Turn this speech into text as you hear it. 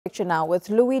Now with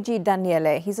Luigi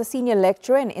Daniele. He's a senior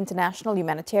lecturer in international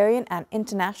humanitarian and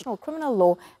international criminal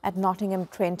law at Nottingham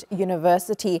Trent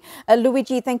University.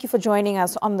 Luigi, thank you for joining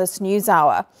us on this news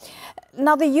hour.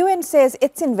 Now, the UN says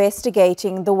it's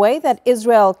investigating the way that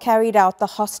Israel carried out the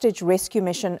hostage rescue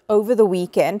mission over the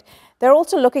weekend. They're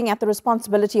also looking at the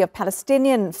responsibility of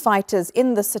Palestinian fighters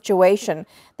in this situation.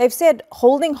 They've said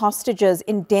holding hostages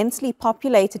in densely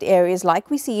populated areas like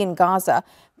we see in Gaza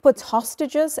puts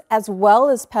hostages as well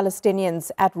as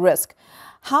Palestinians at risk.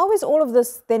 How is all of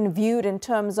this then viewed in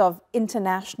terms of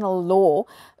international law?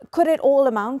 Could it all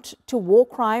amount to war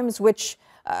crimes, which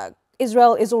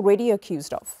Israel is already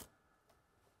accused of?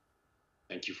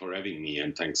 Thank you for having me,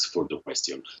 and thanks for the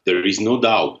question. There is no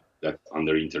doubt that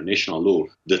under international law,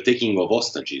 the taking of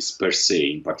hostages per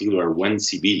se, in particular when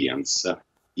civilians,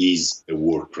 is a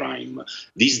war crime.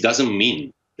 This doesn't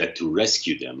mean that to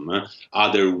rescue them,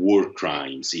 other war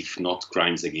crimes, if not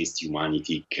crimes against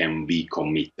humanity, can be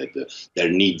committed.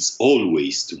 There needs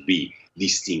always to be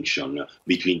distinction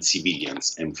between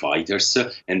civilians and fighters,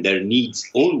 and there needs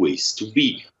always to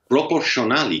be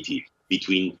proportionality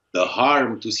between the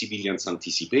harm to civilians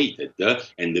anticipated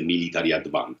and the military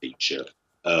advantage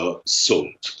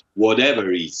sought,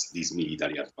 whatever is this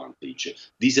military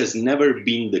advantage. This has never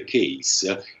been the case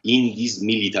in this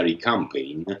military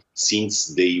campaign since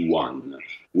day one.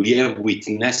 We have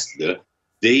witnessed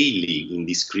daily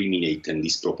indiscriminate and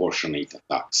disproportionate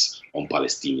attacks on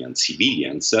Palestinian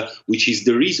civilians, which is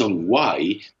the reason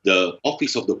why the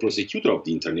Office of the Prosecutor of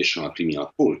the International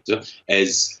Criminal Court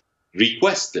has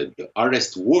requested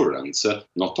arrest warrants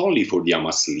not only for the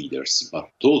Hamas leaders, but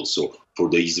also for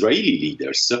the Israeli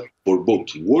leaders for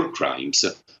both war crimes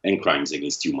and crimes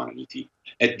against humanity.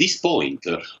 At this point,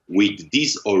 with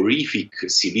these horrific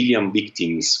civilian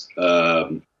victims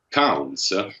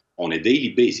counts on a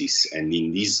daily basis, and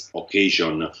in this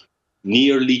occasion,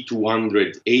 nearly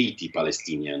 280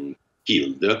 Palestinians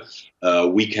killed,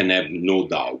 we can have no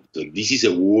doubt. This is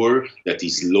a war that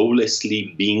is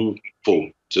lawlessly being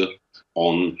fought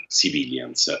on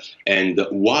civilians. And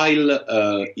while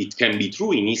it can be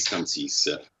true in instances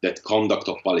that conduct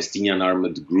of Palestinian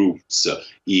armed groups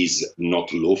is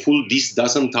not lawful, this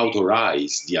doesn't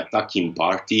authorize the attacking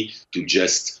party to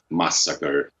just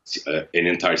massacre an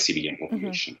entire civilian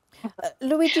population.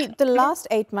 Luigi, the last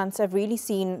 8 months have really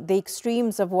seen the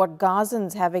extremes of what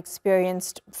Gazans have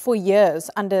experienced for years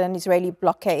under an Israeli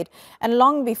blockade and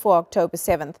long before October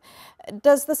 7th.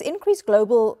 Does this increased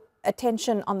global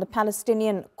attention on the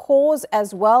Palestinian cause,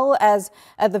 as well as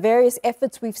the various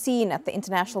efforts we've seen at the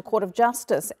International Court of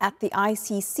Justice, at the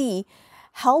ICC,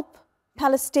 help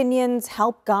Palestinians,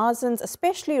 help Gazans,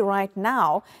 especially right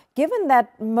now, given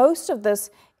that most of this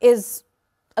is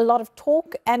a lot of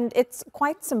talk and it's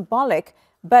quite symbolic,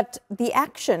 but the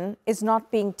action is not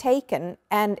being taken,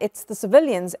 and it's the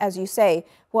civilians, as you say,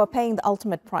 who are paying the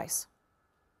ultimate price?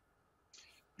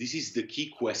 This is the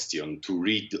key question to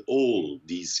read all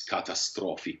this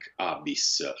catastrophic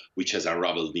abyss which has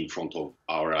unraveled in front of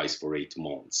our eyes for 8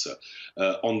 months.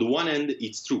 On the one hand,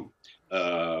 it's true.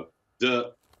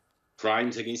 The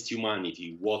crimes against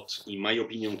humanity, what in my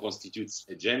opinion constitutes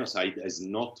a genocide, has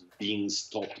not been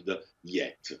stopped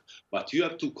yet. But you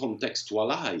have to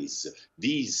contextualize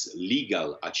these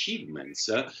legal achievements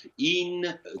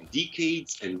in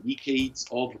decades and decades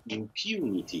of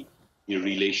impunity in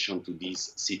relation to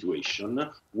this situation,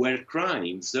 where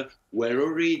crimes were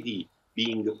already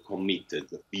being committed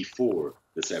before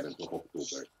the 7th of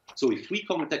October. So if we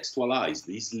contextualize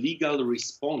these legal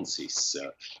responses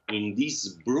in this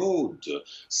broad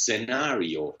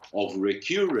scenario of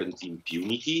recurrent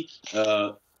impunity,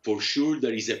 for sure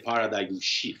there is a paradigm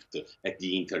shift at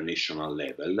the international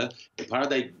level, a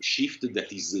paradigm shift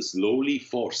that is slowly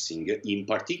forcing, in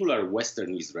particular,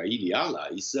 Western Israeli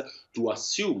allies to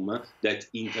assume that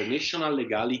international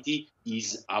legality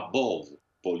is above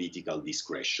political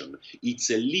discretion.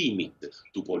 It's a limit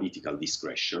to political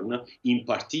discretion, in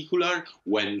particular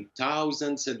when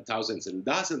thousands and thousands and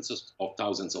dozens of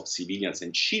thousands of civilians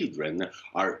and children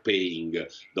are paying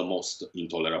the most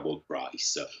intolerable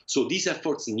price. So these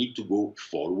efforts need to go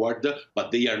forward, but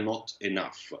they are not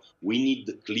enough. We need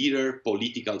clearer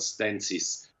political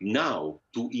stances now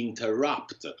to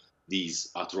interrupt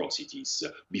these atrocities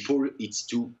before it's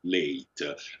too late.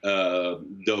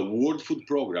 The World Food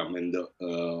Programme and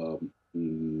the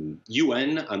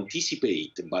UN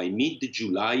anticipate by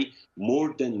mid-July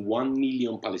more than 1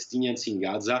 million Palestinians in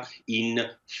Gaza in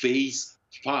phase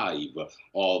 5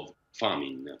 of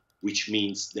famine, which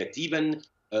means that even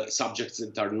subjects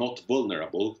that are not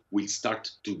vulnerable will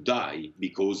start to die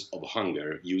because of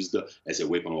hunger used as a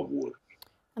weapon of war.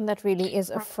 And that really is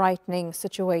a frightening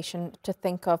situation to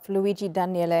think of. Luigi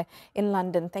Daniele in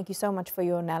London, thank you so much for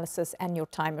your analysis and your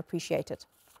time. Appreciate it.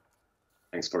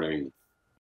 Thanks for having me.